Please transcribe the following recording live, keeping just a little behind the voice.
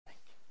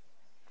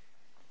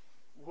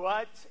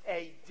What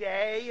a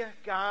day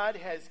God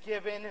has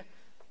given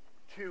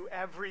to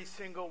every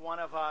single one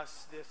of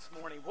us this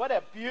morning. What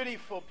a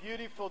beautiful,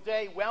 beautiful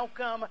day.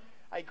 Welcome.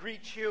 I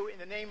greet you in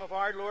the name of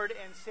our Lord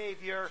and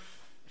Savior,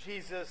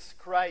 Jesus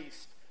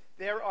Christ.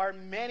 There are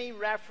many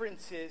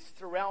references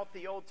throughout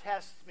the Old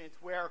Testament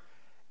where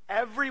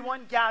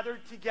everyone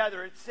gathered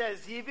together. It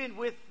says, even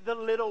with the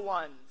little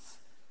ones.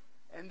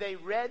 And they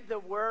read the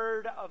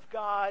Word of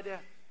God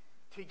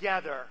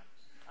together.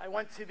 I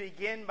want to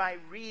begin by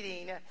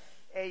reading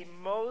a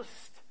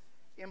most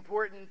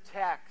important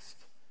text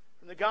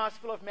from the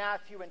Gospel of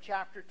Matthew in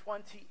chapter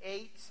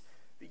 28,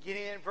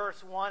 beginning in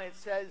verse 1. It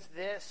says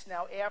this: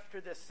 Now after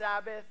the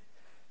Sabbath,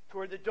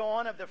 toward the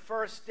dawn of the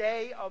first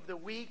day of the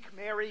week,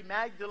 Mary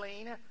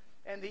Magdalene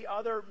and the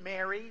other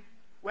Mary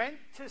went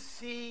to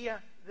see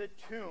the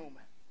tomb.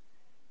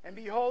 And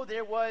behold,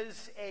 there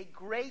was a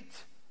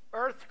great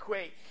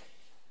earthquake.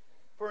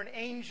 For an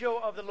angel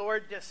of the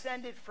Lord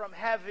descended from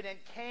heaven and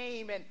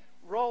came and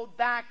rolled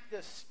back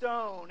the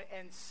stone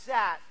and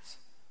sat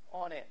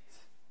on it.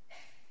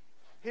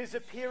 His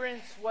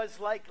appearance was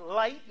like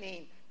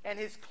lightning, and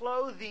his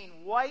clothing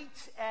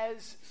white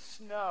as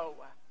snow.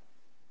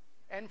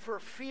 And for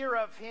fear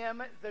of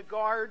him, the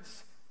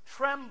guards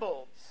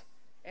trembled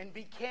and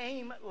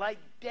became like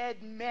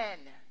dead men.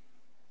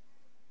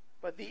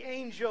 But the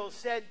angel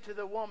said to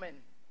the woman,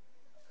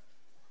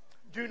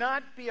 "Do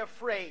not be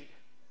afraid,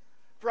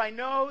 for I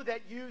know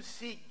that you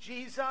seek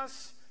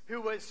Jesus who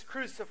was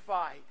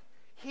crucified.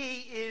 He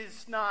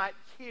is not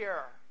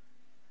here,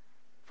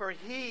 for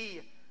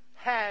he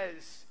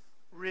has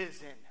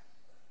risen.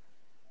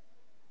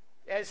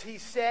 As he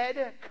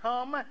said,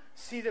 come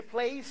see the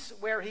place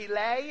where he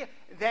lay,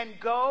 then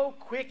go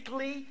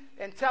quickly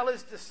and tell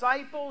his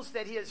disciples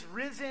that he has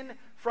risen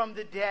from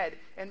the dead.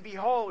 And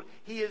behold,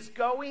 he is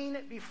going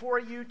before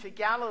you to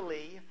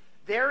Galilee.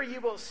 There you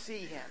will see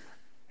him.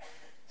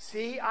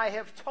 See, I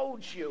have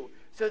told you."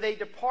 So they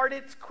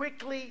departed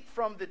quickly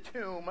from the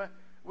tomb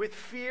with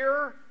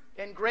fear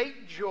and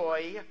great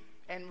joy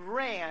and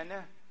ran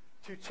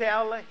to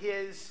tell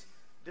his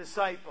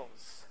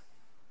disciples.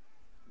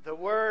 The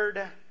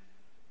word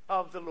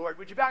of the Lord.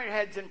 Would you bow your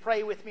heads and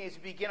pray with me as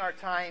we begin our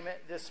time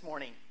this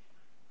morning?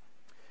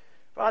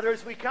 Father,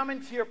 as we come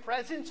into your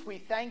presence, we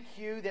thank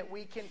you that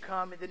we can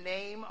come in the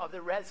name of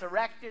the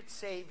resurrected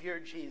Savior,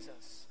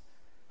 Jesus.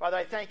 Father,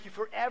 I thank you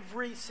for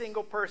every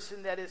single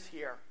person that is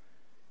here.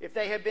 If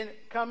they have been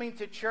coming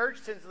to church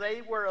since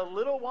they were a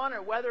little one,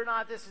 or whether or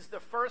not this is the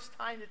first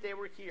time that they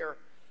were here,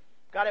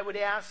 God, I would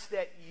ask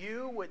that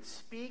you would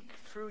speak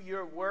through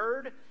your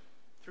word,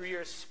 through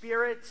your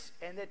spirits,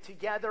 and that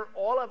together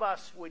all of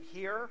us would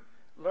hear,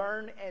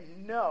 learn,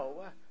 and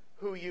know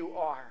who you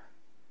are.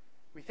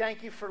 We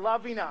thank you for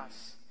loving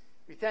us.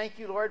 We thank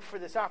you, Lord, for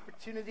this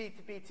opportunity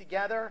to be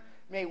together.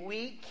 May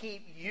we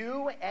keep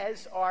you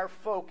as our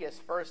focus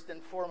first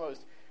and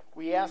foremost.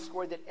 We ask,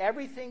 Lord, that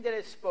everything that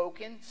is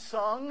spoken,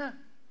 sung,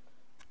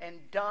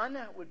 and done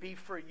would be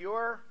for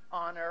your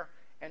honor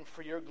and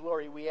for your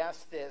glory. We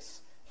ask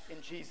this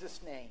in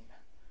Jesus' name.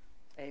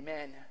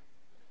 Amen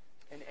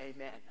and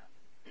amen.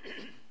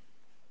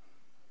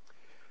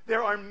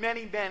 There are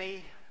many,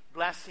 many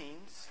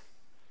blessings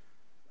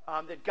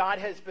that God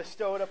has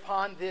bestowed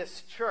upon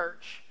this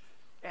church.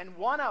 And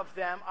one of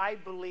them, I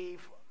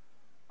believe,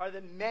 are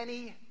the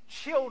many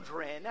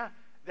children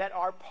that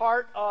are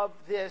part of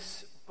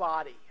this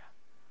body.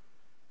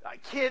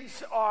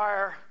 Kids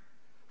are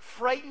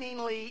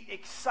frighteningly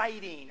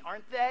exciting,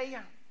 aren't they?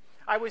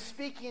 I was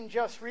speaking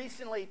just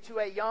recently to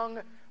a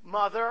young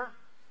mother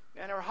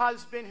and her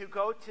husband who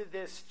go to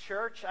this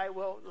church. I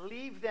will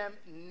leave them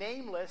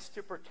nameless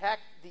to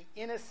protect the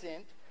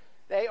innocent.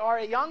 They are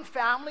a young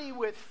family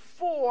with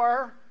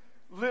 4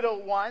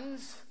 little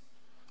ones.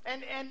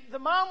 And the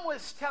mom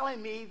was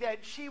telling me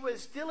that she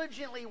was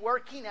diligently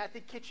working at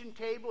the kitchen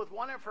table with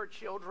one of her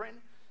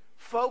children,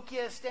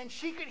 focused, and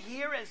she could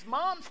hear, as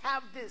moms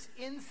have this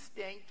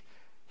instinct,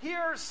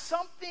 hear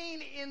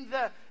something in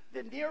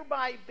the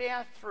nearby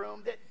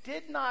bathroom that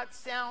did not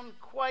sound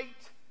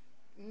quite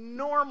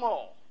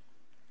normal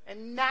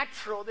and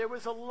natural. There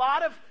was a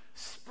lot of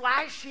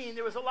splashing.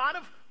 There was a lot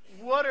of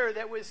water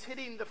that was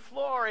hitting the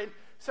floor. And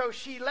so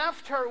she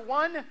left her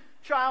one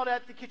child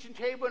at the kitchen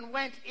table and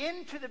went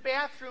into the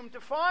bathroom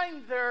to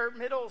find their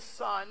middle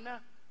son,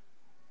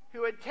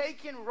 who had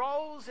taken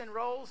rolls and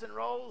rolls and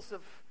rolls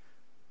of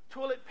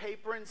toilet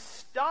paper and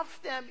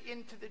stuffed them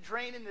into the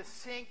drain in the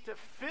sink to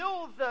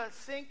fill the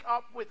sink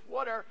up with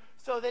water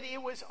so that it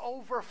was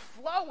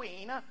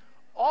overflowing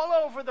all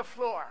over the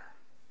floor.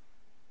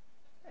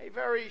 A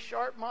very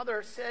sharp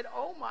mother said,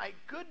 "Oh my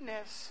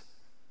goodness,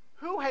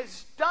 who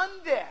has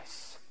done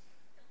this?"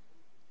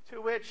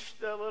 To which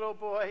the little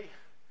boy,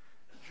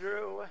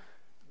 Drew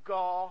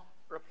Gall,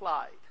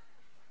 replied,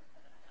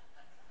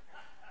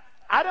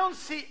 "I don't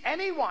see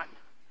anyone.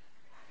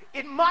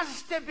 It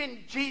must have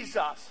been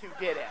Jesus who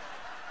did it."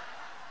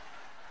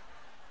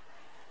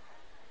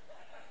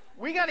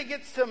 We got to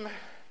get some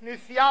new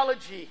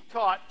theology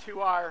taught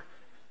to our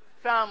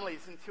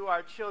families and to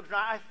our children.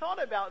 I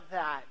thought about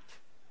that.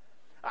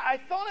 I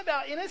thought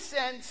about, in a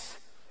sense,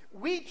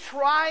 we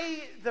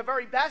try the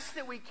very best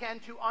that we can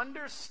to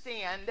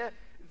understand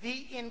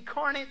the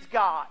incarnate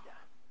God,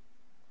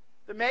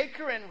 the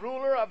maker and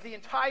ruler of the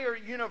entire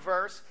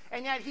universe,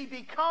 and yet he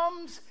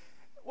becomes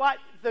what?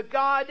 The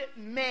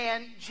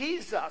God-man,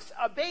 Jesus,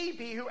 a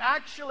baby who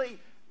actually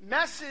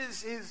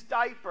messes his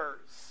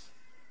diapers.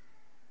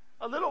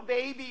 A little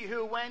baby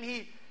who, when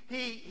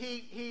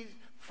he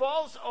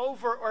falls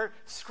over or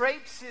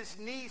scrapes his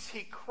knees,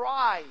 he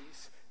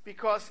cries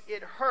because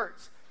it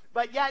hurts.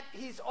 But yet,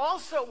 he's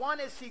also one,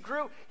 as he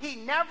grew, he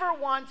never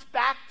once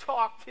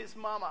back-talked his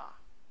mama.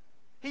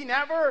 He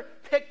never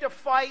picked a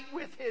fight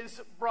with his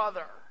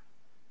brother.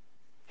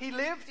 He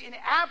lived an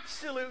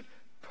absolute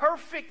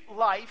perfect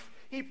life.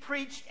 He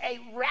preached a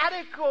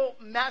radical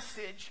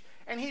message,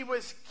 and he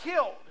was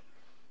killed.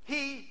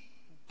 He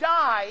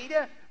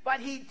died, but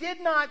he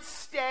did not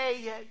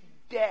stay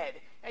dead.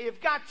 Now,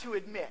 you've got to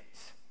admit,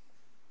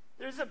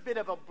 there's a bit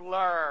of a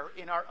blur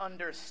in our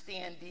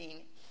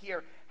understanding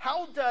here.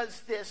 How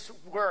does this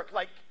work?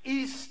 Like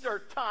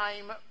Easter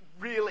time,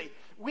 really?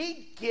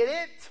 We get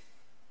it,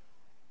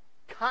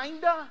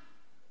 kinda.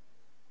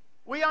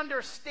 We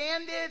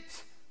understand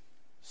it,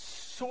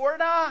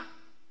 sorta.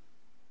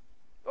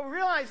 But we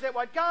realize that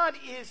what God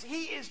is,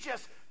 he is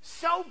just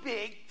so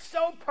big,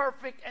 so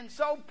perfect, and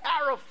so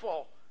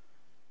powerful.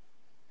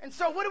 And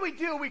so what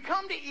do? We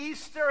come to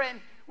Easter,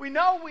 and we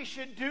know we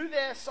should do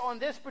this on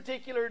this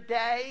particular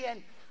day,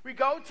 and we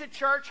go to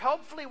church,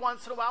 hopefully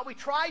once in a while. We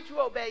try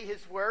to obey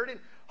his word, and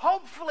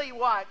hopefully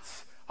what?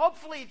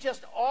 Hopefully it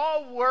just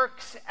all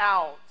works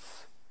out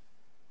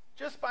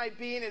just by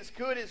being as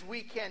good as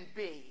we can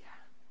be.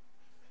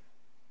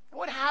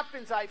 What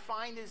happens, I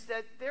find, is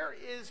that there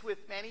is with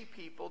many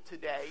people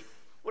today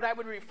what I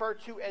would refer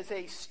to as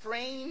a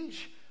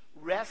strange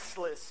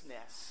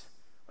restlessness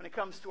when it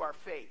comes to our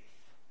faith.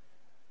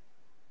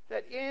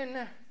 That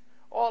in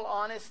all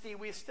honesty,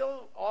 we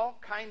still all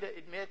kind of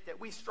admit that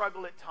we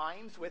struggle at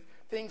times with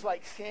things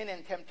like sin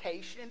and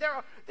temptation. And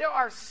there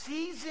are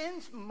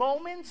seasons,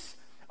 moments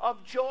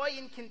of joy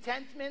and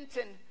contentment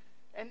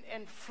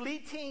and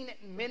fleeting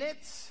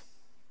minutes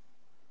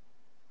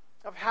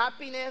of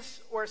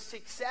happiness or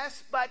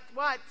success, but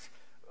what?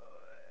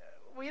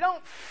 We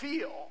don't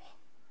feel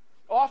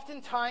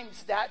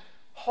oftentimes that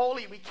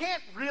holy. We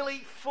can't really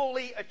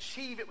fully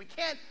achieve it. We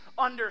can't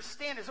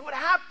understand it. So what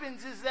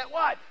happens is that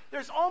what?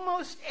 There's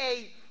almost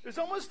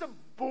a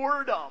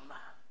boredom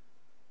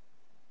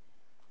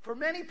for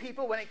many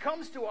people when it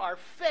comes to our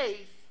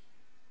faith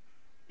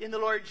in the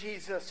Lord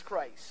Jesus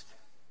Christ.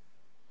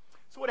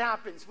 So what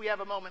happens? We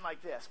have a moment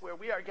like this where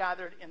we are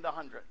gathered in the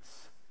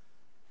hundreds.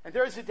 And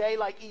there's a day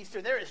like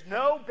Easter. There is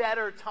no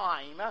better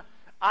time,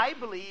 I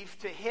believe,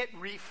 to hit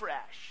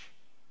refresh.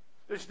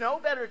 There's no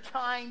better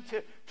time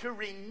to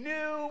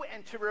renew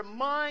and to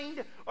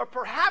remind, or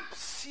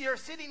perhaps you're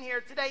sitting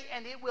here today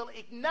and it will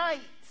ignite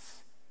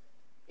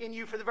in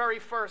you for the very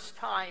first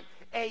time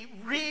a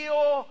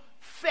real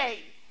faith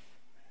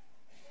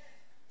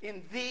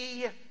in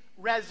the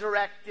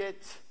resurrected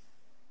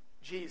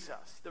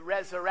Jesus, the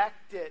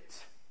resurrected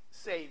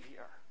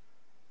Savior.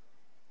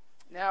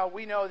 Now,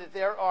 we know that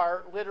there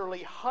are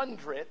literally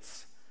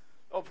hundreds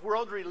of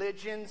world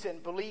religions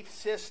and belief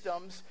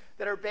systems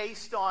that are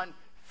based on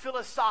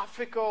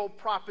philosophical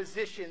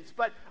propositions.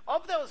 But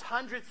of those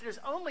hundreds, there's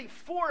only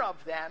 4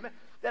 of them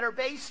that are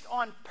based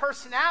on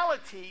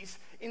personalities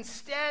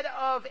instead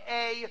of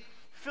a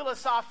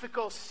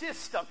philosophical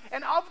system.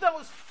 And of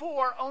those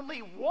 4, only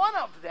one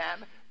of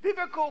them,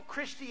 biblical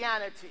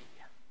Christianity,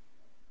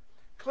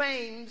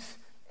 claims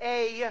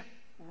a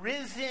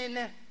risen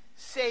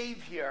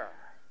Savior,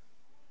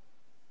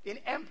 an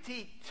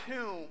empty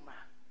tomb,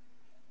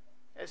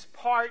 as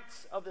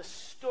parts of the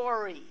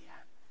story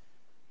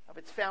of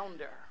its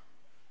founder.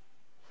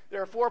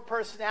 There are 4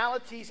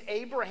 personalities.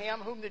 Abraham,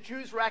 whom the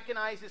Jews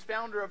recognize as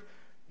founder of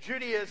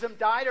Judaism,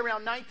 died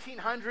around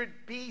 1900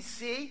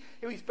 BC.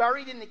 He was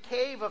buried in the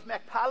cave of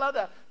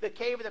Machpelah, the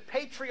cave of the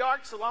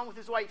patriarchs, along with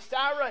his wife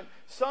Sarah and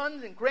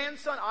sons and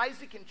grandson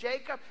Isaac and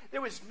Jacob.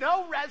 There was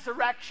no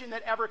resurrection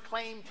that ever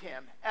claimed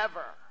him,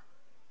 ever.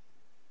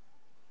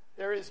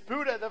 There is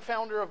Buddha, the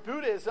founder of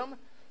Buddhism,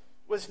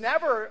 was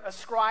never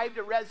ascribed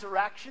a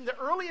resurrection. The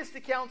earliest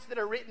accounts that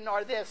are written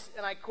are this,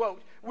 and I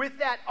quote, "With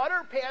that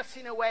utter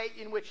passing away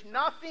in which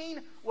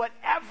nothing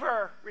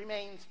whatever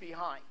remains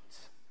behind."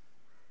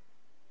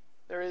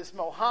 There is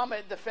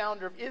Muhammad, the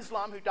founder of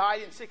Islam, who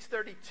died in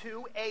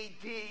 632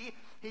 AD.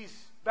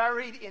 He's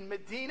buried in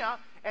Medina,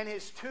 and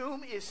his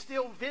tomb is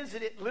still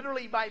visited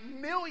literally by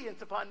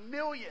millions upon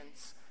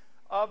millions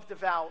of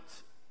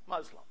devout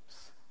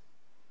Muslims.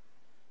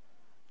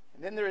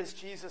 And then there is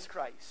Jesus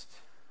Christ,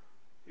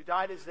 who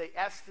died, as they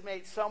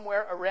estimate,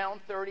 somewhere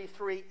around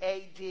 33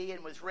 AD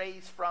and was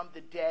raised from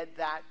the dead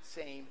that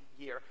same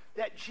year.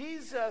 That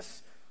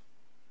Jesus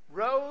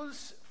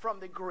rose from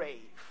the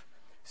grave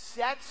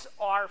sets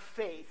our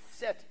faith,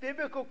 sets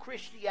biblical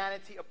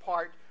Christianity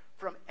apart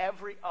from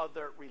every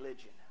other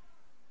religion.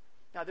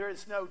 Now, there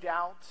is no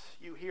doubt,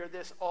 you hear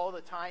this all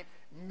the time,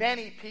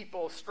 many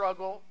people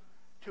struggle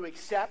to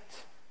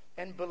accept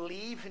and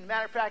believe. As a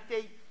matter of fact,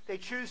 they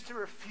choose to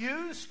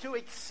refuse to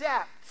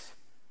accept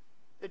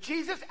that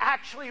Jesus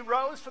actually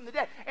rose from the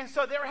dead. And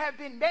so there have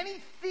been many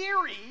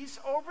theories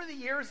over the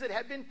years that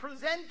have been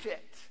presented.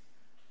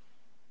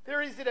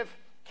 Theories that have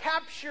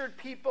captured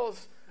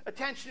people's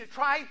attention to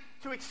try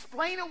to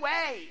explain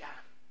away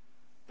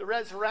the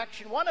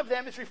resurrection. One of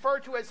them is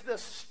referred to as the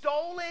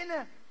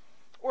stolen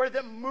or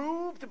the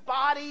moved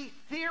body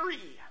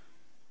theory.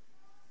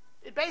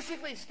 It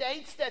basically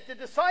states that the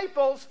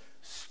disciples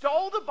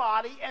stole the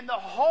body and the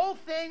whole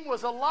thing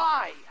was a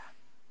lie.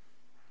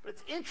 But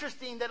it's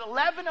interesting that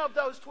 11 of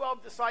those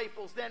 12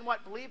 disciples then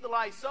believed the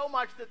lie so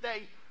much that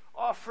they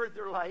offered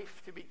their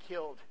life to be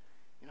killed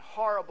in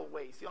horrible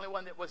ways. The only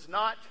one that was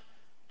not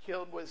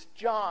killed was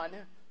John,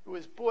 who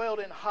was boiled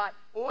in hot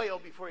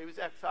oil before he was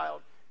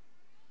exiled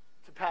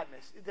to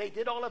Patmos. They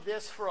did all of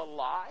this for a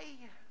lie?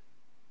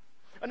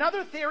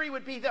 Another theory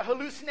would be the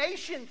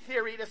hallucination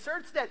theory. It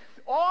asserts that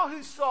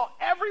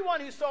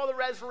everyone who saw the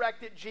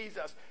resurrected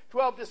Jesus,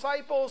 12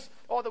 disciples,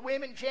 all the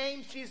women,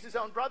 James, Jesus'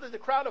 own brother, the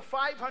crowd of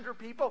 500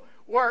 people,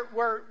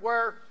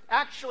 were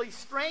actually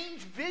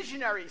strange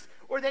visionaries,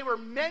 or they were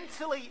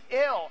mentally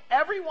ill.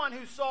 Everyone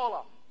who saw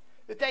them,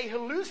 that they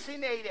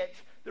hallucinated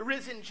the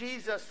risen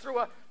Jesus through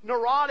a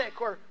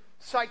neurotic or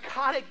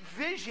psychotic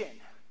vision.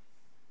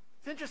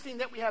 It's interesting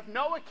that we have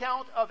no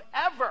account of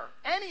ever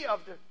any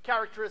of the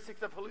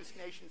characteristics of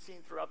hallucination seen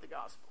throughout the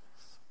Gospels.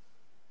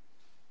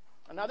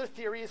 Another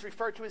theory is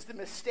referred to as the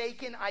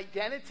mistaken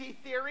identity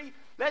theory.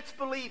 Let's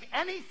believe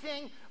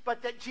anything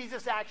but that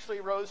Jesus actually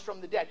rose from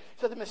the dead.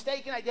 So the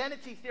mistaken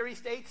identity theory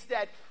states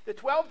that the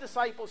 12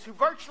 disciples who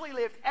virtually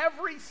lived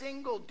every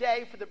single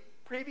day for the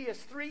previous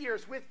 3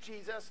 years with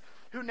Jesus,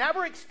 who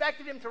never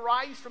expected him to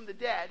rise from the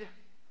dead,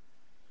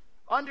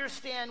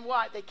 understand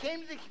what? They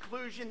came to the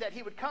conclusion that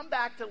he would come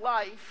back to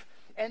life,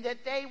 and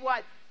that they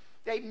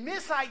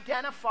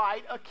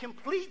misidentified a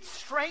complete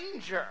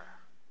stranger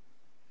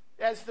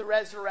as the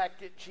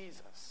resurrected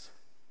Jesus.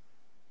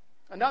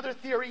 Another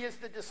theory is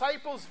the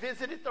disciples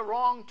visited the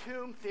wrong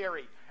tomb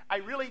theory. I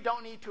really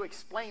don't need to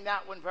explain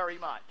that one very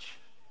much.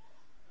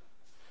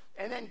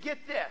 And then get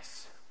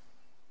this.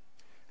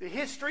 The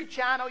History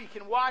Channel, you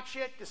can watch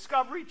it.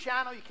 Discovery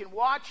Channel, you can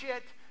watch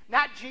it.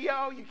 Nat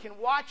Geo, you can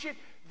watch it.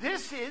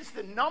 This is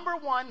the number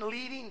one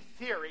leading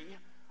theory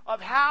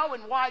of how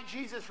and why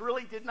Jesus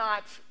really did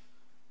not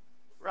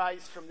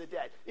rise from the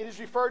dead. It is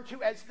referred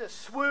to as the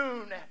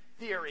swoon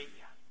theory.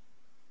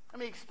 Let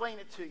me explain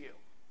it to you.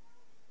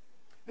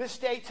 This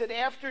states that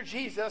after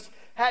Jesus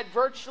had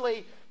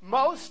virtually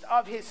most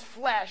of his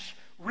flesh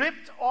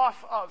ripped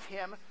off of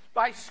him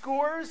by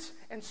scores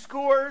and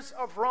scores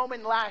of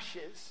Roman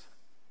lashes,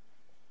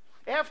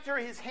 after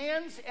his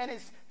hands and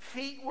his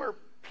feet were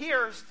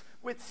pierced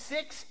with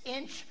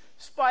 6-inch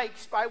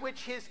spikes by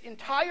which his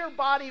entire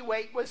body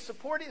weight was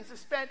supported and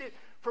suspended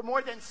for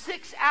more than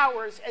 6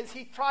 hours as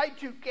he tried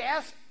to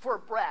gasp for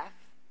breath,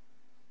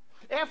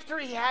 after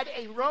he had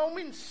a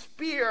Roman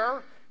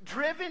spear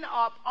driven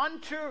up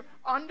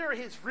under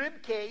his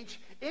rib cage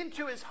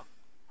into his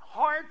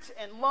heart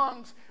and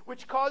lungs,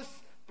 which caused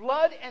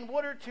blood and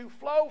water to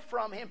flow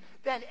from him,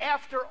 then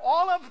after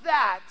all of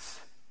that,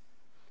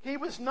 he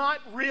was not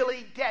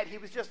really dead. He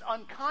was just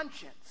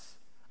unconscious.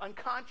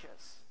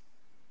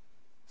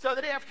 So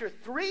that after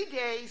 3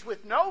 days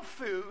with no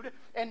food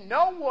and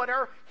no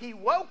water, he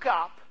woke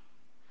up.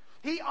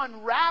 He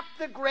unwrapped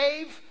the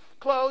grave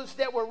clothes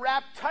that were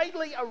wrapped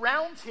tightly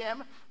around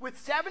him with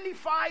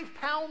 75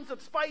 pounds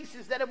of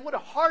spices that would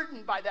have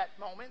hardened by that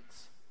moment.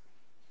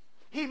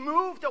 He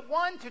moved a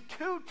 1 to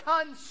 2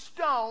 ton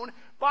stone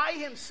by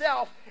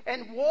himself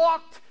and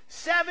walked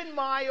 7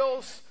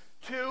 miles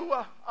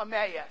to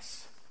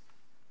Emmaus.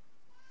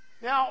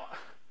 Now,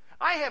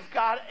 I have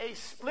got a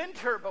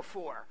splinter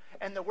before,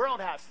 and the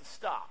world has to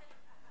stop.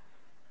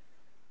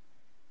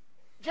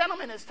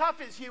 Gentlemen, as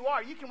tough as you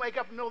are, you can wake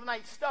up in the middle of the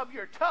night, stub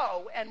your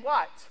toe, and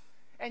what?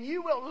 And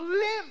you will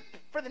limp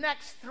for the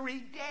next 3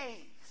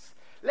 days.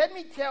 Let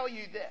me tell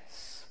you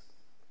this.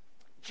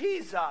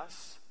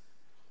 Jesus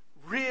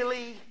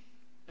really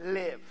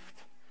lived.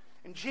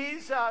 And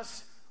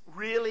Jesus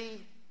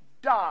really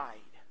died.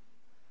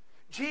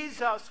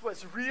 Jesus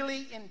was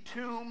really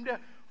entombed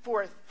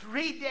for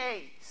 3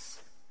 days.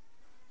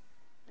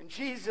 And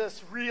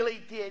Jesus really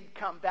did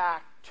come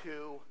back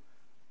to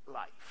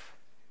life.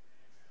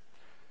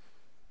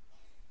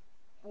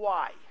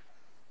 Why?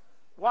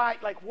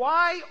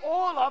 Why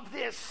all of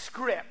this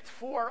script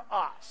for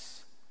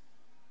us?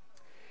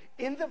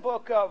 In the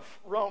book of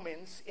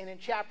Romans, and in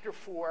chapter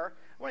 4,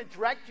 I want to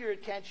direct your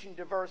attention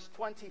to verse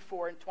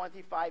 24 and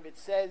 25. It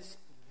says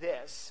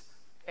this,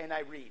 and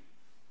I read.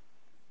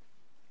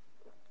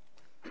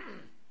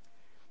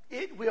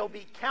 It will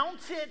be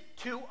counted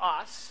to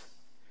us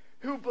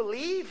who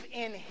believe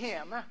in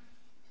him,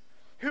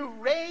 who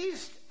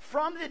raised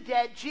from the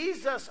dead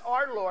Jesus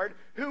our Lord,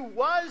 who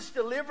was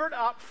delivered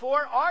up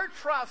for our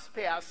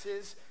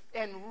trespasses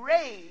and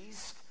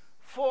raised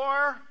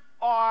for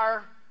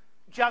our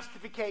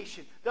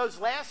justification. Those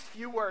last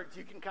few words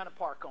you can kind of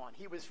park on.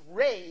 He was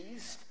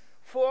raised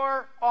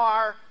for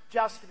our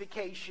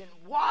justification.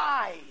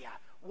 Why?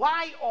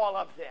 Why all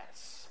of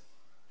this?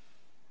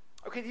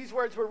 Okay, these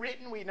words were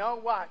written, we know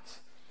what?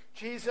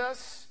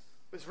 Jesus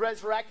was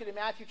resurrected in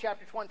Matthew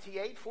chapter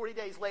 28. 40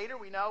 days later,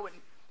 we know in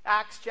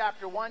Acts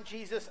chapter 1,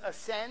 Jesus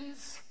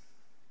ascends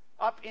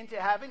up into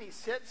heaven. He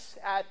sits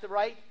at the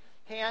right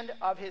hand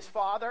of his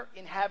Father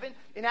in heaven.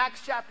 In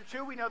Acts chapter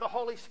 2, we know the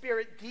Holy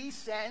Spirit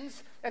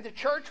descends and the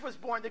church was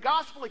born. The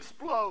gospel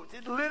explodes.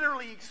 It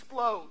literally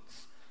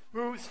explodes.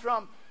 Moves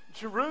from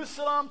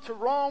Jerusalem to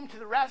Rome to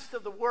the rest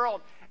of the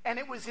world. And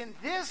it was in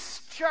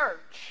this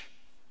church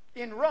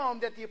in Rome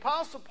that the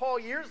Apostle Paul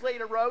years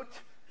later wrote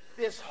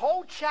this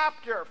whole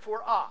chapter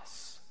for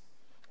us.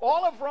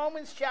 All of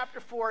Romans chapter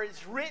 4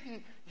 is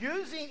written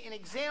using an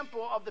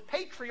example of the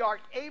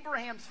patriarch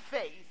Abraham's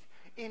faith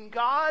in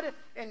God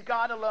and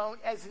God alone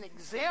as an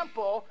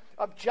example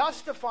of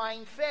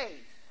justifying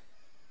faith.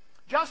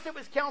 Just it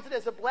was counted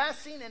as a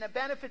blessing and a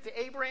benefit to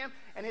Abraham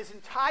and his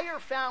entire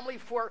family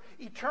for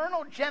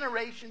eternal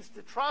generations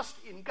to trust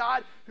in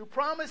God who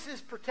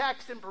promises,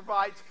 protects, and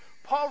provides.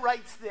 Paul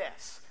writes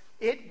this: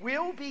 it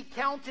will be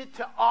counted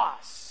to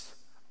us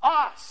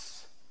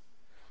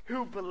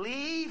who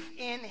believe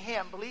in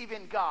him, believe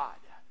in God,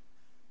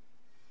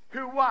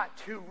 who what?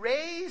 Who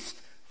raised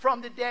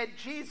from the dead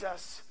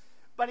Jesus,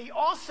 but he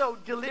also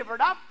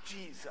delivered up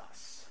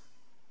Jesus.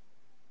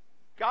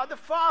 God the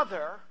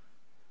Father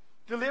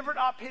delivered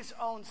up his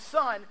own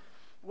Son.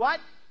 What?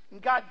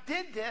 And God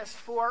did this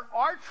for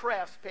our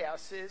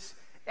trespasses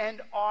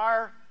and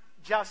our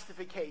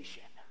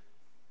justification.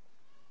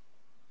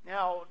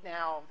 Now,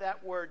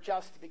 that word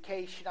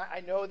justification,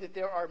 I know that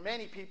there are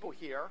many people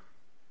here,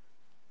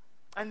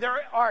 and there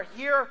are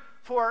here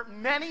for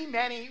many,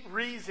 many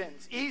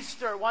reasons.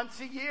 Easter once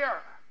a year.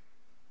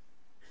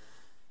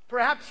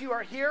 Perhaps you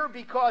are here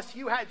because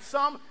you had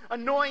some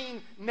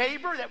annoying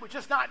neighbor that would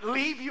just not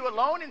leave you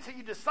alone, and so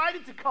you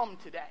decided to come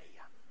today.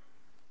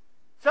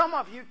 Some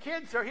of you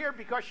kids are here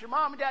because your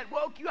mom and dad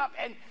woke you up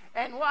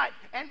and what?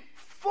 And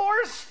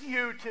forced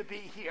you to be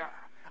here.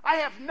 I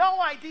have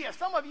no idea.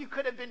 Some of you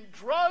could have been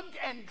drugged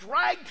and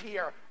dragged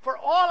here for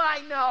all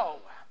I know.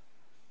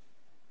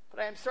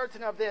 But I am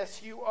certain of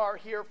this. You are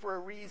here for a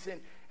reason.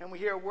 And we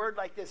hear a word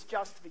like this,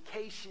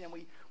 justification, and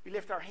we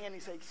lift our hand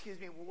and say, excuse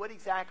me, what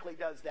exactly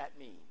does that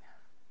mean?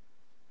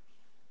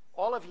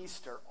 All of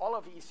Easter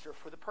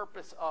for the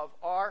purpose of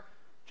our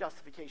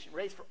justification.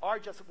 Raised for our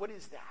justification. What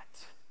is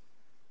that?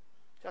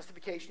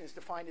 Justification is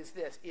defined as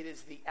this. It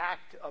is the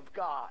act of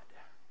God.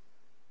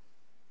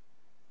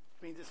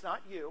 It means it's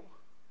not you.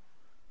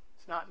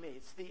 It's not me.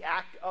 It's the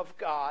act of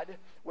God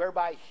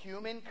whereby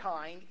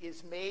humankind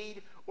is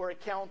made or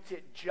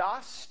accounted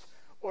just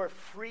or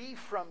free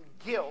from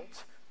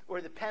guilt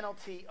or the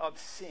penalty of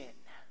sin.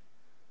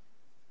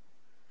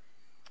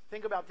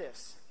 Think about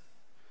this.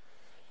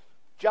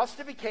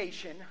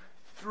 Justification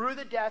through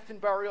the death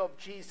and burial of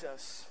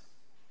Jesus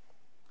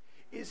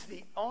is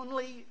the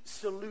only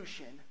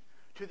solution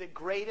to the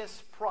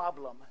greatest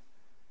problem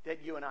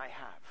that you and I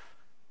have.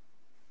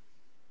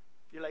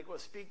 You're like, well,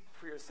 speak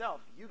for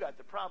yourself. You got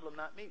the problem,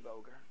 not me,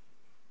 Boger.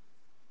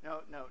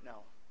 No.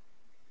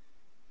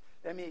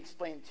 Let me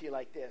explain it to you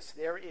like this.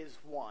 There is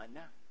one,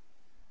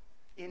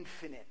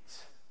 infinite,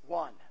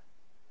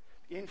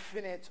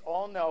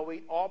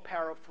 all-knowing,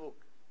 all-powerful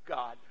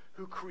God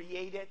who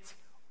created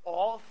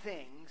all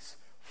things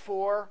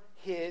for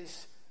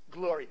his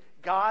glory.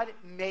 God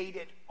made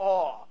it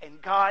all,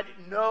 and God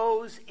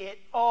knows it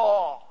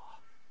all.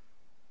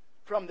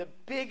 From the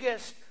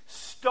biggest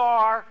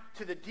star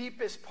to the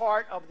deepest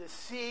part of the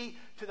sea,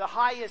 to the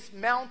highest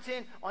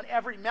mountain, on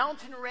every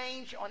mountain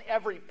range, on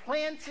every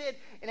planet,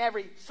 in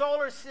every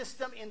solar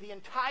system, in the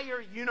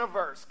entire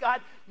universe.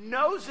 God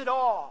knows it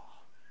all.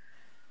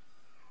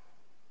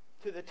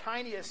 To the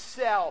tiniest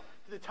cell,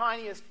 to the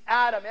tiniest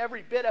atom,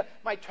 every bit of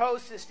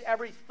mitosis, to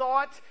every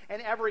thought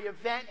and every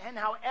event, and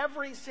how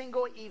every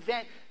single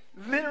event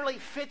literally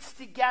fits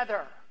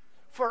together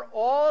for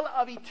all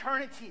of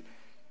eternity.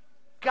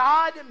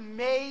 God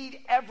made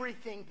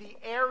everything, the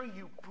air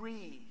you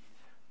breathe.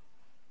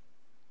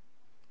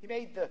 He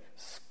made the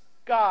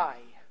sky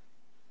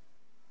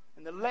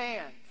and the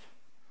land,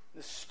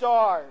 and the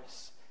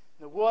stars,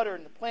 and the water,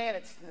 and the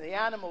planets, and the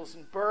animals,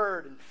 and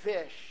bird, and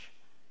fish.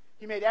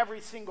 He made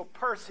every single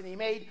person. He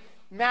made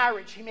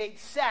marriage. He made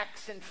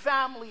sex and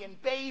family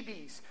and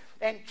babies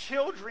and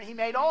children. He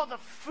made all the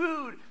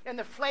food and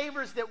the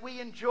flavors that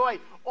we enjoy,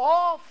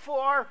 all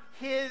for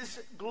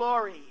his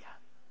glory.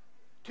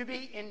 To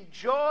be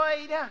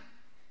enjoyed,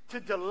 to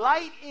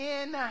delight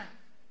in,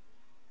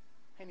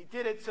 and he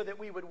did it so that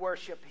we would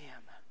worship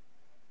him.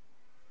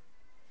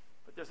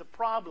 But there's a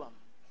problem.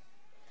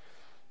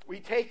 We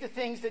take the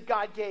things that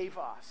God gave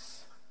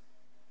us,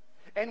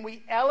 and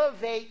we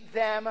elevate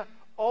them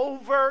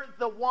over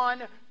the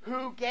one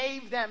who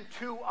gave them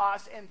to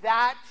us, and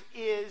that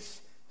is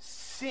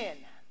sin.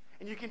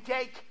 And you can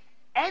take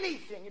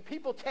anything, and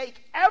people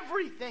take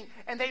everything,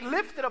 and they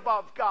lift it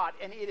above God,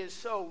 and it is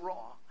so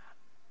wrong.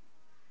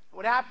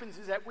 What happens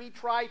is that we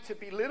try to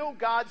belittle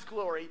God's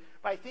glory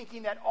by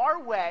thinking that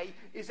our way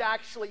is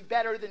actually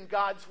better than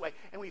God's way.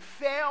 And we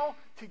fail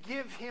to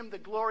give him the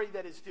glory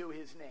that is due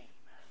his name.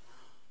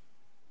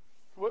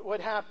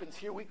 What happens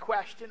here? We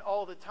question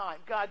all the time.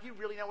 God, do you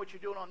really know what you're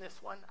doing on this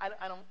one? I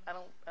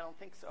don't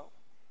think so.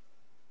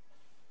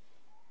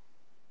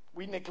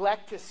 We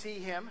neglect to see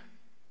him.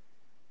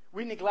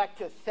 We neglect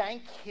to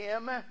thank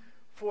him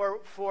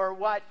for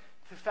what?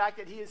 The fact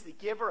that he is the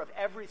giver of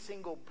every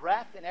single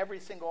breath and every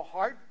single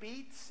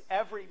heartbeat,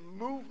 every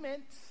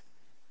movement.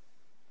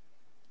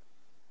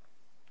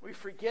 We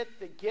forget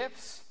the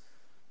gifts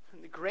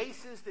and the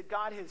graces that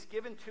God has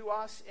given to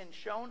us and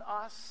shown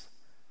us.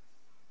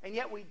 And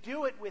yet we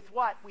do it with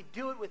what? We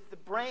do it with the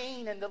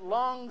brain and the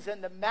lungs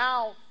and the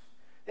mouth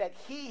that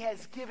he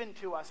has given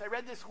to us. I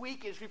read this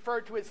week is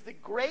referred to as the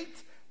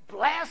great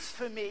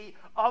blasphemy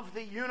of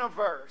the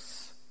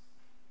universe,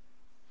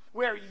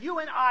 where you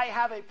and I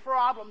have a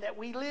problem that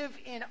we live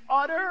in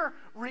utter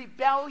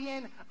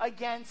rebellion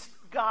against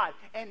God.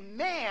 And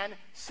man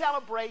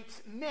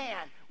celebrates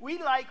man.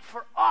 We like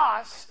for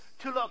us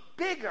to look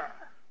bigger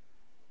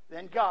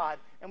than God,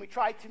 and we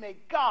try to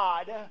make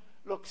God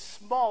look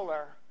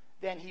smaller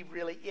than he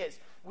really is.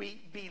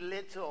 We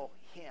belittle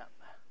him.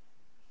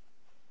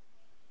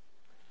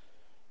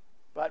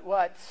 But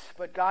what?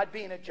 But God,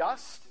 being a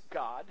just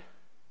God,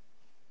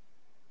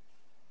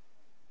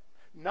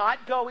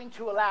 not going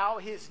to allow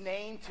his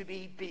name to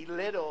be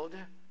belittled.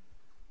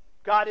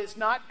 God is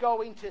not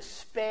going to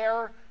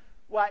spare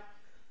what?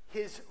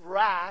 His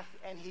wrath,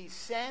 and he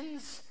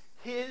sends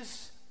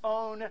his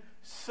own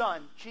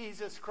son,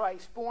 Jesus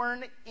Christ,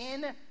 born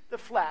in the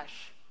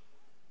flesh.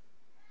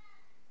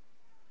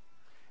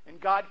 And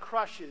God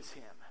crushes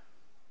him.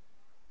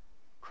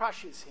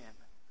 Crushes him.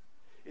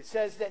 It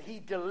says that he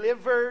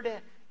delivered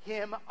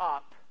him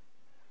up.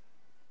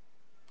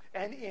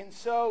 And in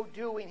so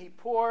doing, he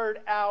poured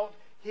out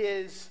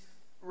his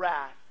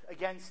wrath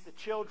against the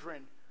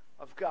children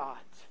of God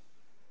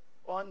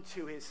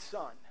onto his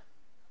son,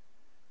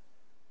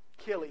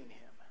 killing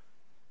him.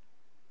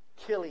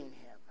 Killing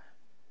him.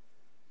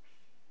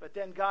 But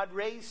then God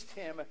raised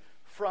him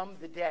from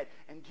the dead.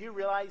 And do you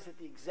realize that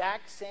the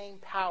exact same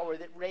power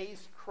that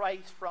raised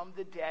Christ from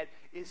the dead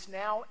is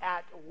now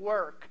at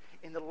work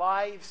in the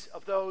lives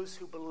of those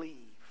who believe?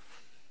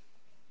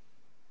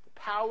 The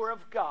power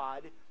of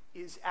God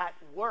is at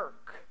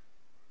work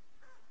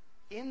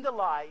in the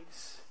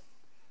lives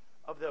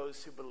of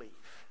those who believe.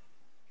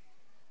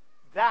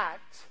 That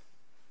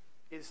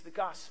is the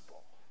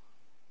gospel.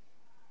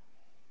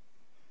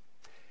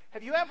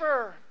 Have you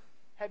ever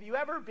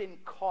been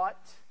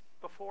caught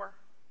before?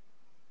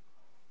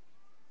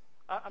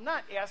 I'm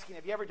not asking,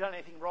 have you ever done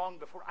anything wrong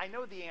before? I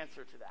know the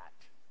answer to that.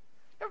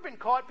 Ever been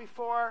caught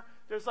before?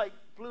 There's like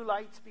blue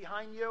lights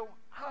behind you.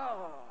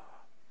 Oh,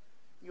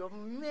 you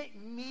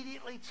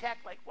immediately check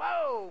like,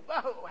 whoa,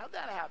 how'd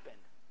that happen?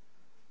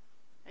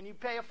 And you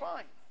pay a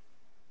fine.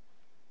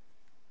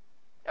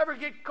 Ever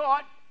get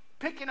caught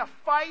picking a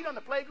fight on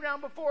the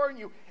playground before and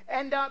you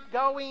end up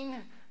going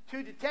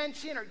to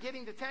detention or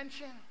getting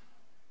detention?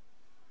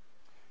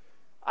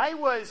 I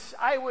was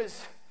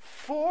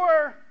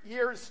 4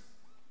 years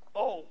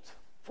old.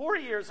 4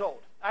 years old.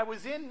 I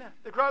was in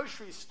the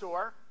grocery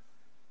store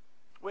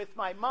with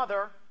my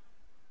mother,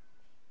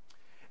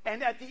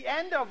 and at the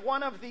end of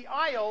one of the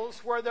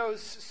aisles were those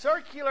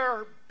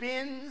circular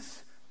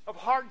bins of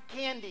hard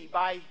candy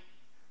by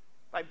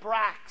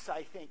Brax,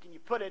 I think, and you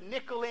put a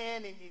nickel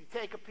in and you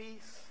take a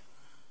piece.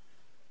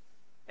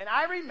 And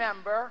I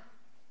remember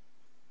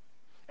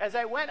as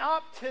I went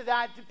up to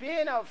that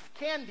bin of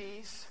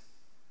candies,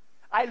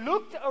 I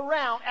looked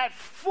around at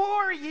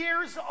 4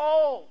 years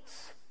old,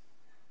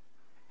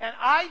 and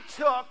I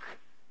took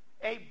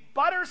a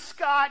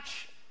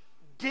butterscotch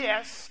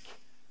disc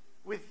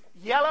with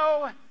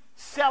yellow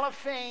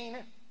cellophane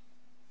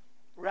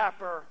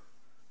wrapper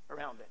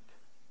around it.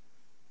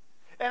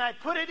 And I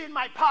put it in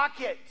my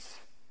pocket.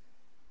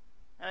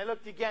 And I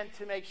looked again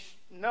to make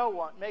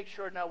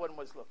sure no one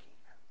was looking.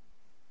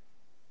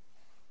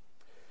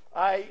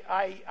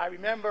 I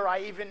remember I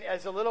even,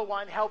 as a little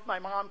one, helped my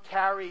mom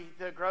carry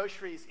the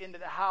groceries into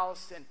the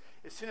house. And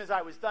as soon as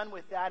I was done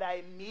with that,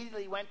 I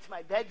immediately went to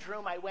my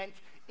bedroom. I went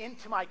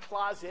into my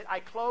closet.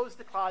 I closed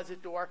the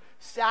closet door,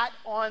 sat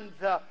on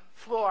the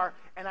floor,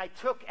 and I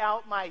took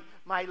out my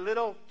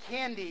little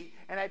candy,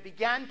 and I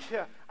began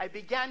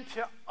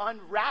to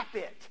unwrap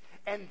it.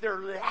 And they're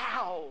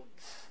loud.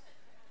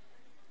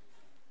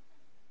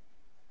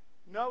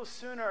 No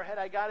sooner had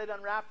I got it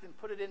unwrapped and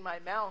put it in my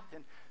mouth,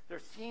 and there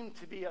seemed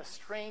to be a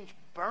strange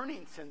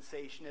burning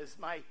sensation as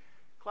my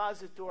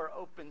closet door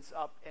opens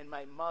up and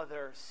my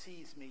mother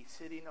sees me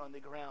sitting on the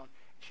ground.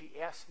 She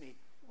asked me,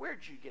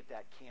 "Where'd you get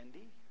that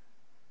candy?"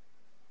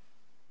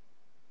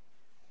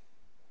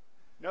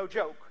 No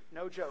joke,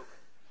 no joke.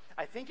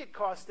 I think it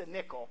cost a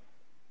nickel.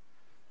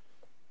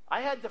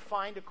 I had to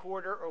find a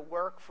quarter or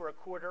work for a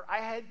quarter. I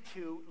had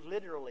to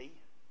literally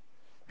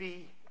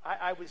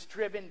I was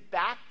driven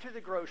back to the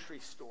grocery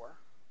store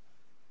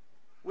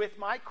with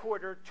my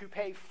quarter to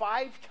pay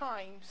 5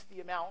 times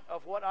the amount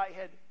of what I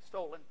had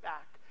stolen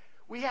back.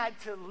 We had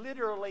to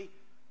literally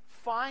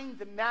find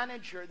the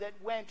manager that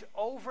went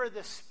over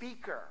the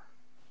speaker.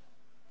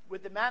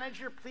 Would the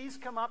manager please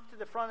come up to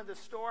the front of the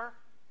store?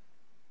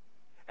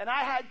 And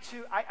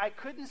I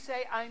couldn't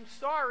say I'm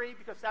sorry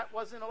because that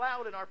wasn't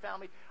allowed in our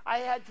family. I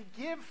had to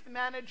give the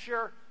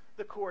manager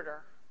the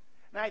quarter.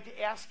 And I had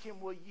to ask him,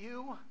 will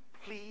you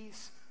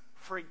please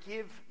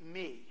forgive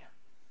me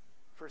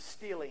for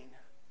stealing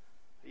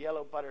the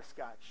yellow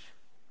butterscotch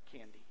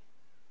candy?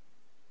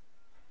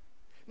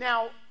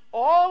 Now,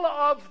 all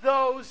of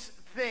those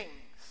things,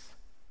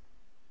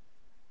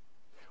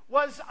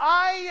 was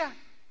I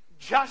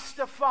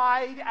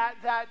justified at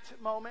that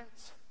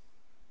moment?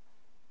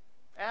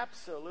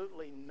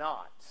 Absolutely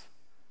not.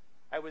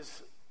 I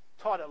was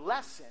taught a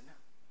lesson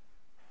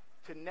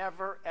to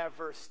never,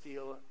 ever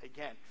steal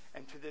again.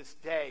 And to this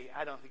day,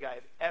 I don't think I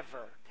have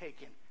ever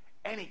taken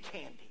any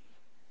candy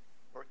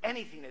or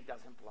anything that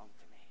doesn't belong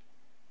to me.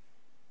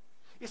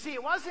 You see,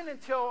 it wasn't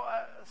until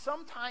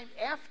sometime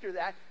after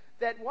that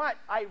what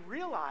I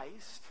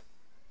realized,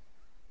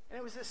 and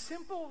it was a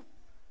simple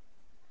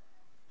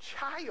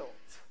child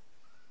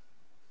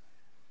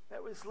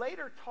that was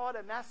later taught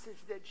a message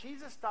that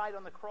Jesus died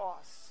on the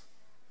cross,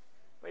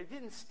 but he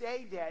didn't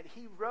stay dead.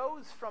 He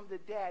rose from the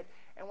dead.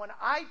 And when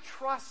I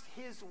trust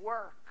his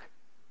work,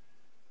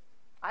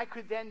 I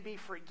could then be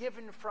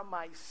forgiven from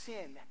my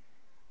sin,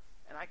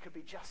 and I could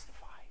be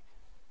justified.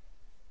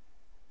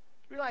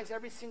 Realize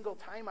every single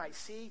time I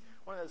see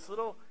one of those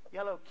little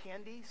yellow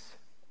candies,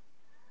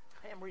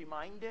 I am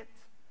reminded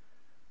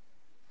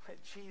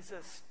that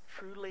Jesus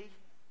truly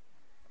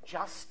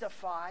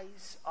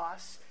justifies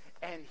us,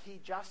 and he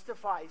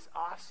justifies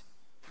us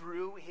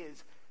through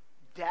his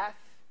death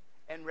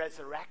and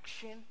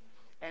resurrection.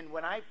 And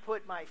when I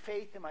put my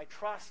faith and my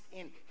trust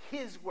in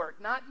his work,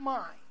 not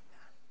mine,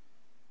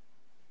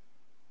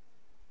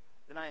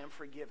 then I am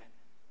forgiven.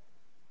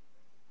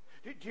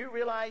 Do you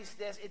realize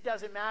this? It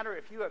doesn't matter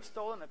if you have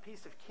stolen a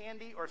piece of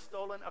candy or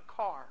stolen a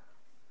car.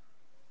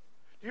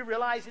 Do you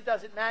realize it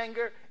doesn't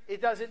matter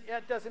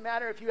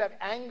if you have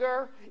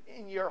anger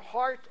in your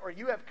heart or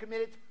you have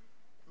committed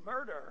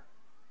murder?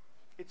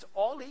 It's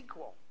all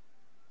equal.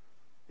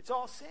 It's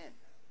all sin.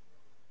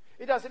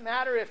 It doesn't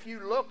matter if you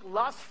look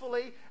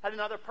lustfully at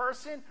another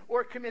person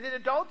or committed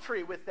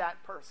adultery with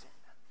that person.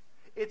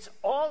 It's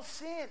all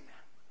sin.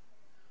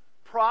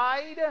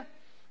 Pride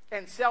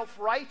and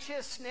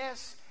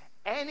self-righteousness,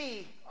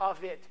 any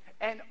of it,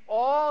 and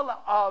all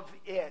of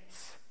it.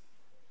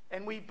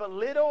 And we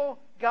belittle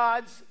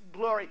God's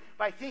glory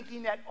by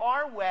thinking that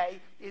our way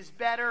is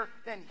better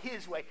than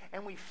his way.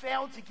 And we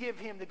fail to give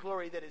him the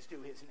glory that is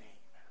due his name.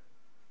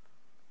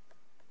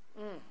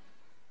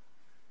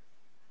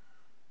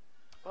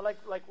 Well,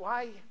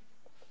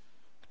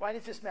 why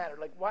does this matter?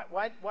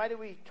 Why do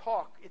we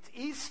talk? It's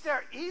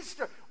Easter.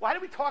 Why do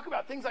we talk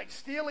about things like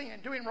stealing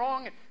and doing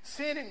wrong and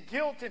sin and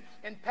guilt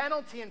and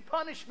penalty and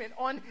punishment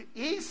on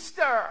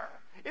Easter?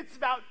 It's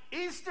about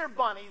Easter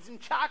bunnies and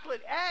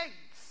chocolate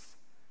eggs.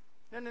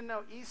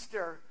 No.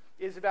 Easter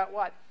is about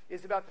what?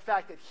 Is about the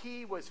fact that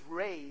he was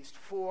raised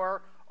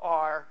for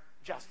our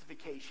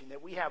justification,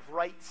 that we have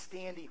right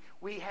standing.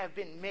 We have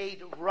been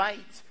made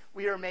right.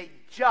 We are made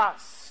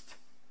just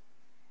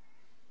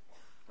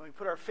when we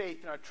put our faith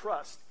and our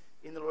trust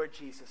in the Lord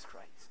Jesus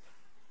Christ.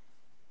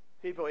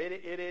 People, it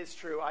is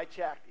true. I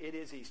checked. It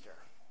is Easter.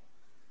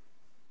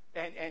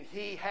 And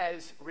he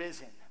has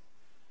risen.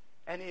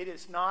 And it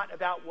is not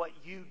about what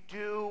you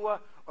do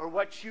or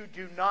what you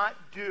do not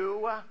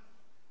do.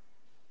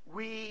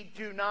 We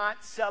do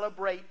not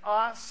celebrate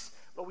us,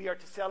 but we are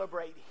to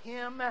celebrate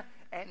him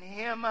and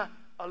him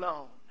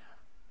alone.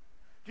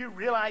 Do you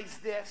realize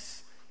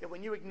this? That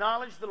when you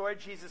acknowledge the Lord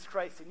Jesus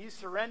Christ and you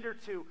surrender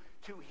to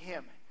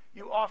him,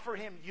 you offer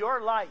him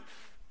your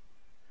life.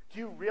 Do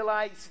you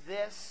realize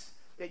this?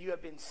 That you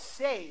have been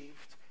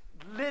saved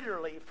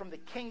literally from the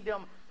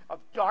kingdom of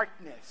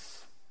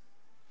darkness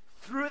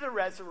through the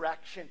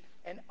resurrection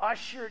and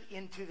ushered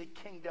into the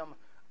kingdom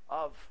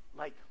of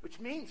light. Which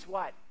means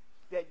what?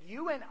 That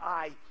you and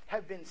I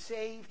have been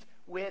saved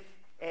with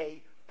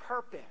a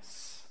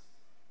purpose.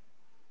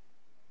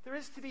 There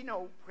is to be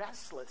no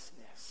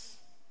restlessness.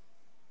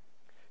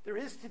 There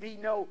is to be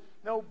no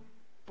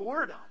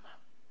boredom.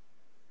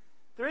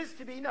 There is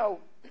to be no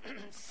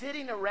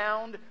sitting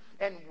around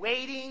and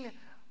waiting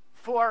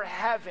for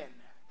heaven.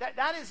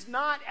 That is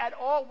not at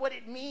all what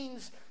it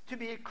means to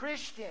be a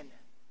Christian.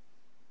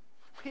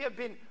 We have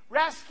been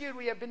rescued,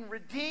 we have been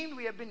redeemed,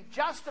 we have been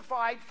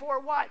justified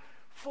for what?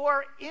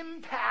 For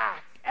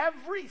impact.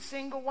 Every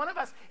single one of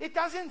us. It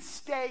doesn't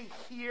stay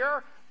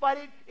here, but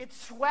it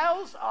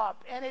swells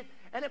up and it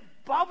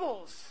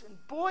bubbles and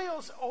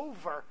boils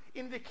over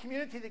in the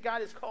community that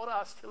God has called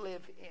us to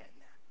live in.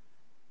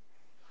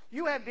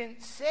 You have been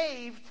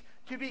saved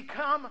to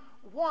become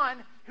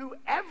one who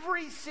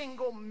every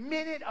single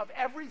minute of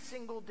every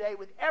single day,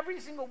 with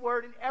every single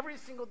word and every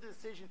single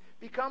decision,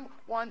 become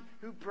one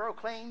who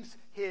proclaims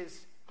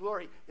his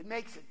glory. It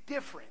makes a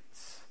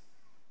difference.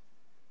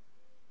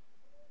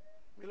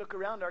 We look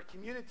around our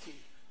community,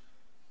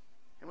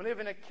 and we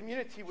live in a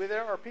community where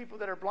there are people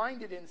that are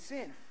blinded in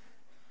sin.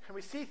 And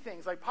we see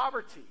things like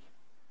poverty,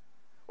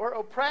 or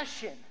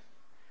oppression.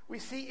 We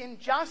see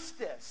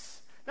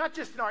injustice, not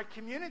just in our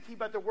community,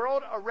 but the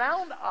world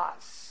around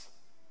us.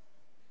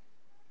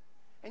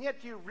 And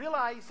yet, do you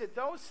realize that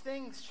those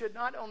things should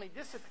not only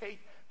dissipate,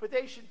 but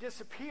they should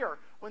disappear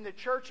when the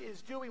church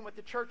is doing what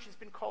the church has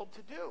been called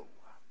to do?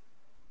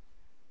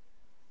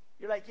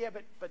 You're like, yeah,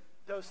 but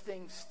those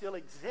things still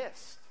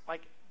exist.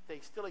 Like, they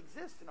still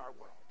exist in our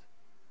world.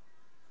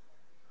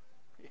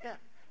 Yeah,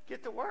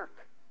 get to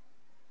work.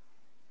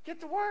 Get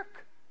to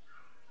work.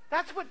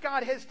 That's what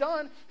God has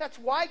done. That's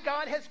why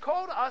God has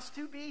called us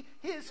to be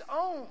his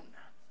own.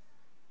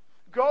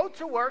 Go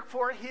to work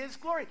for his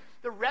glory.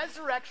 The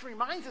resurrection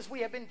reminds us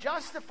we have been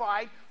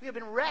justified. We have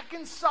been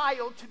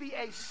reconciled to be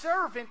a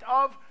servant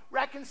of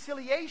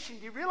reconciliation.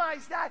 Do you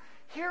realize that?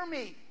 Hear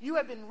me. You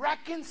have been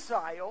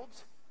reconciled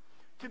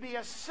to be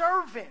a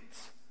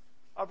servant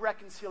of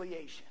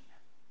reconciliation.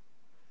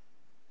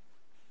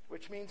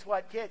 Which means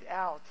what? Get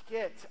out,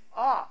 get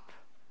up,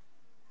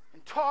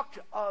 and talk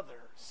to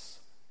others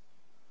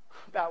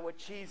about what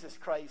Jesus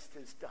Christ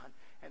has done,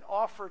 and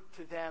offer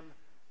to them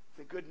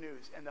the good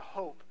news and the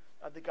hope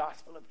of the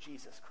gospel of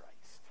Jesus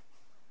Christ.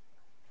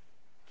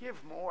 Give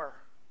more.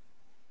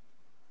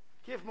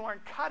 Give more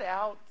and cut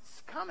out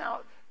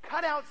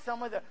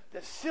some of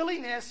the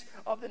silliness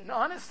of the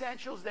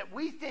non-essentials that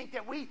we think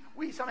that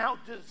we somehow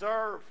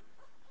deserve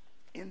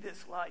in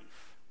this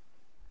life.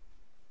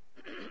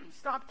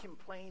 Stop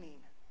complaining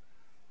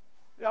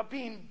about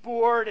being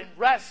bored and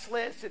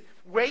restless and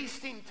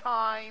wasting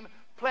time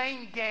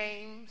playing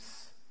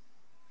games.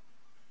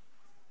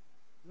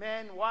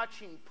 Men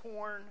watching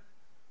porn.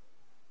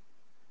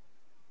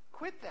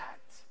 Quit that.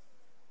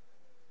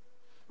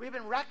 We've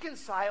been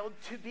reconciled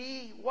to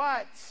be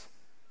what?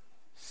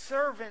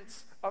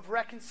 Servants of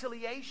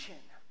reconciliation.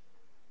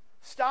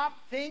 Stop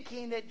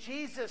thinking that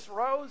Jesus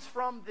rose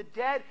from the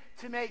dead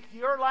to make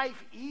your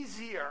life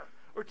easier,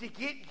 or to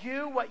get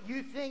you what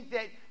you think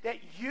that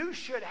you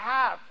should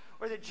have,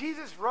 or that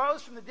Jesus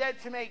rose from the dead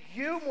to make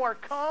you more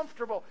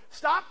comfortable.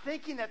 Stop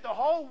thinking that the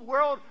whole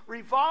world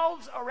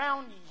revolves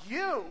around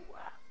you.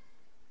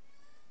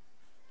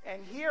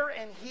 And hear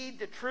and heed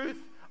the truth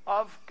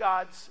of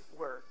God's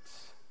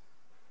words.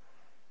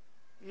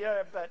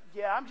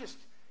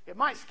 In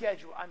my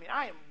schedule,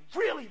 I am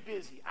really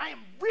busy. I am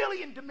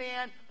really in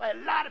demand by a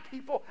lot of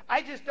people.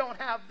 I just don't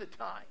have the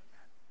time.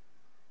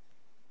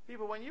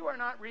 People, when you are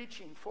not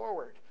reaching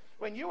forward,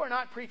 when you are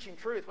not preaching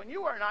truth, when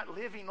you are not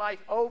living life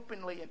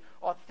openly and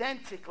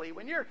authentically,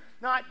 when you're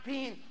not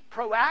being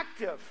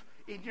proactive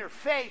in your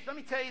faith, let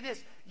me tell you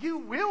this, you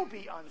will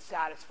be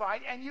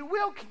unsatisfied and you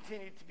will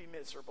continue to be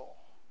miserable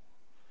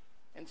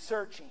and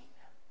searching.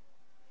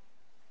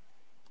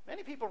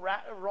 Many people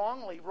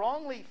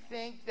wrongly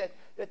think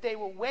that they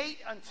will wait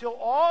until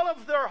all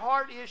of their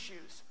heart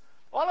issues,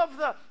 all of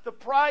the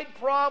pride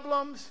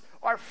problems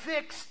are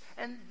fixed,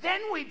 and then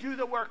we do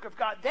the work of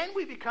God. Then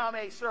we become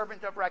a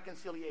servant of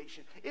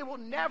reconciliation. It will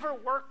never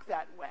work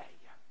that way.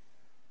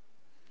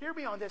 Hear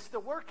me on this. The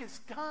work is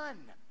done.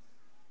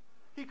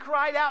 He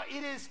cried out,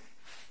 "It is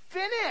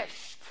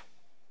finished."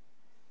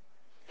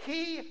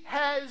 He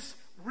has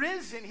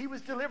risen. He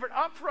was delivered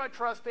up for our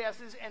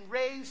trespasses and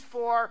raised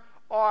for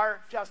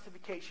our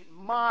justification.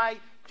 My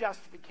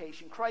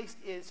justification. Christ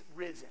is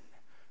risen.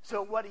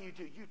 So what do?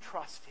 You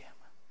trust him.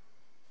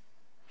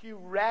 You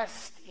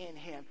rest in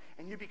him,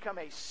 and you become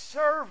a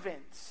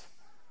servant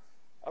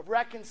of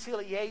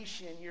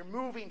reconciliation. You're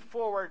moving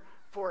forward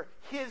for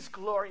his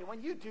glory.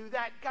 When you do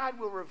that, God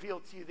will reveal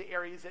to you the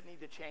areas that need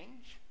to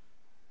change.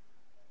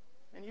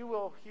 And you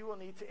will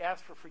need to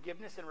ask for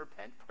forgiveness and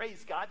repent.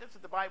 Praise God. That's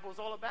what the Bible is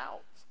all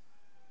about.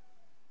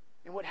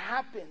 And what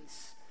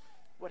happens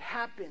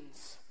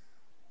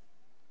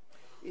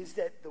is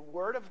that the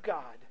Word of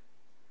God,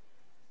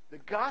 the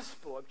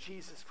gospel of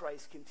Jesus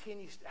Christ,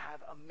 continues to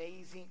have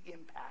amazing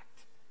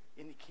impact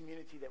in the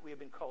community that we have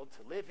been called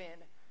to live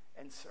in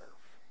and serve.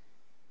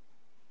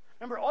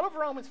 Remember, all of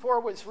Romans 4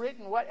 was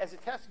written as a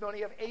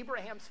testimony of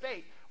Abraham's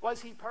faith.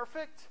 Was he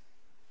perfect?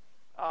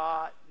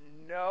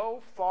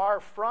 No, far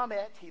from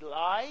it. He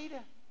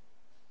lied.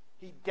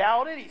 He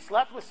doubted. He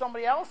slept with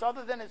somebody else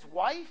other than his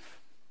wife.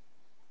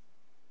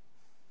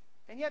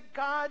 And yet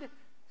God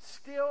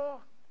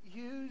still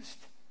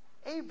used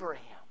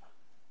Abraham.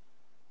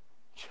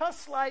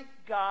 Just like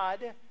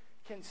God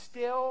can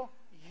still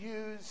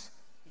use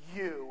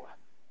you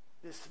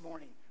this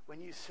morning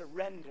when you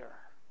surrender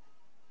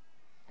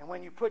and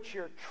when you put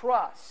your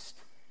trust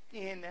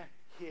in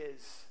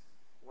his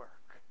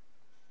work.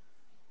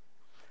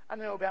 I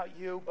don't know about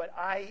you, but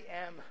I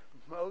am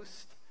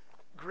most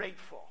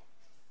grateful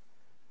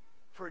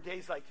for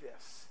days like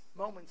this,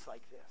 moments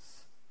like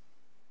this.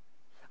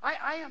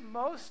 I am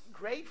most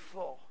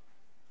grateful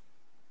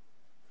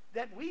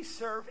that we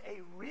serve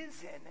a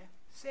risen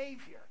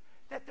Savior,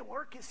 that the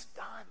work is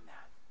done.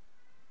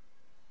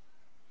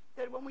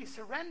 That when we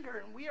surrender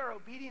and we are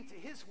obedient to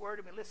his word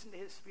and we listen to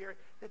his spirit,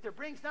 that there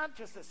brings not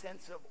just a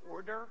sense of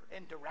order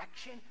and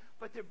direction,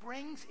 but there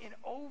brings an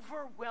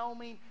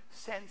overwhelming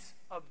sense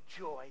of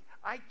joy.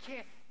 I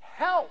can't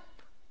help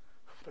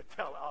but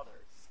tell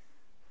others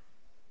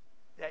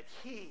that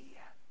he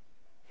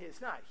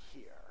is not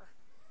here.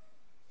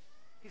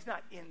 He's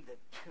not in the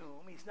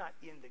tomb. He's not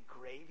in the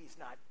grave. He's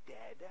not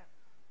dead.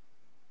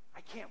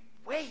 I can't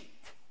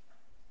wait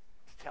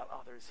to tell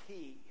others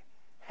he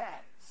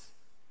has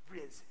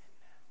risen.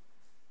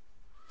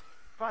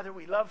 Father,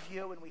 we love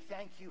you and we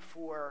thank you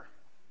for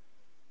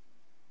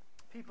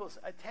people's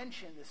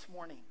attention this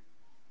morning.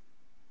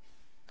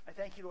 I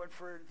thank you, Lord,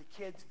 for the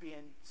kids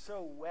being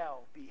so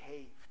well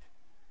behaved.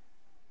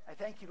 I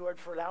thank you, Lord,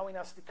 for allowing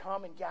us to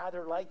come and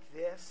gather like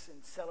this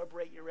and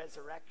celebrate your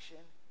resurrection.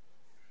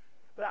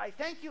 But I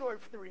thank you,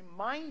 Lord, for the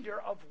reminder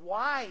of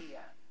why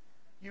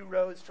you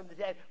rose from the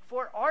dead,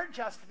 for our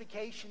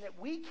justification, that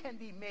we can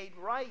be made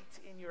right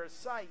in your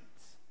sight.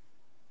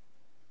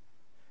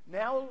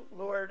 Now,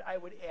 Lord, I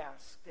would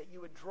ask that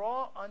you would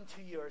draw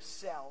unto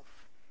yourself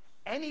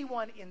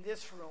anyone in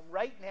this room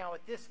right now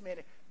at this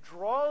minute.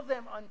 Draw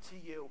them unto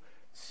you.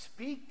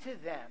 Speak to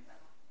them.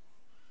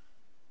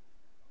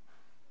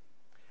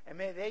 And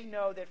may they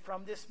know that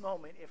from this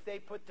moment, if they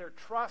put their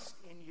trust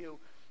in you,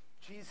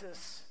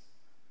 Jesus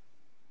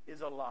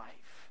is alive.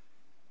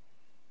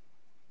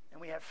 And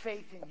we have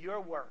faith in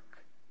your work,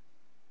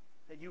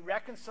 that you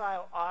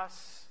reconcile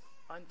us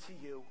unto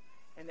you,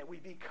 and that we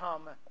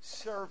become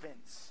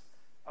servants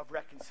of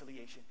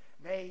reconciliation.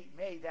 May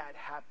that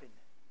happen.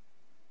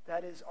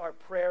 That is our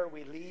prayer.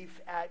 We leave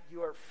at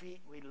your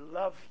feet. We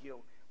love you.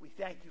 We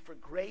thank you for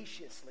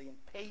graciously and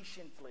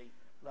patiently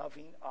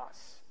loving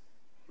us.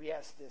 We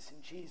ask this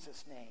in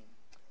Jesus' name.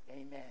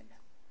 Amen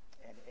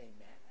and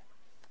amen.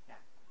 Yeah.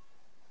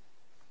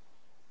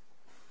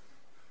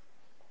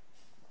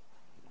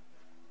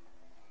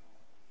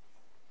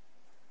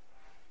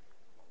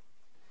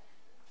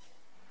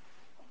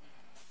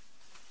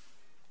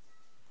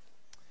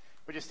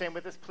 Would you stand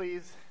with us,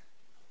 please?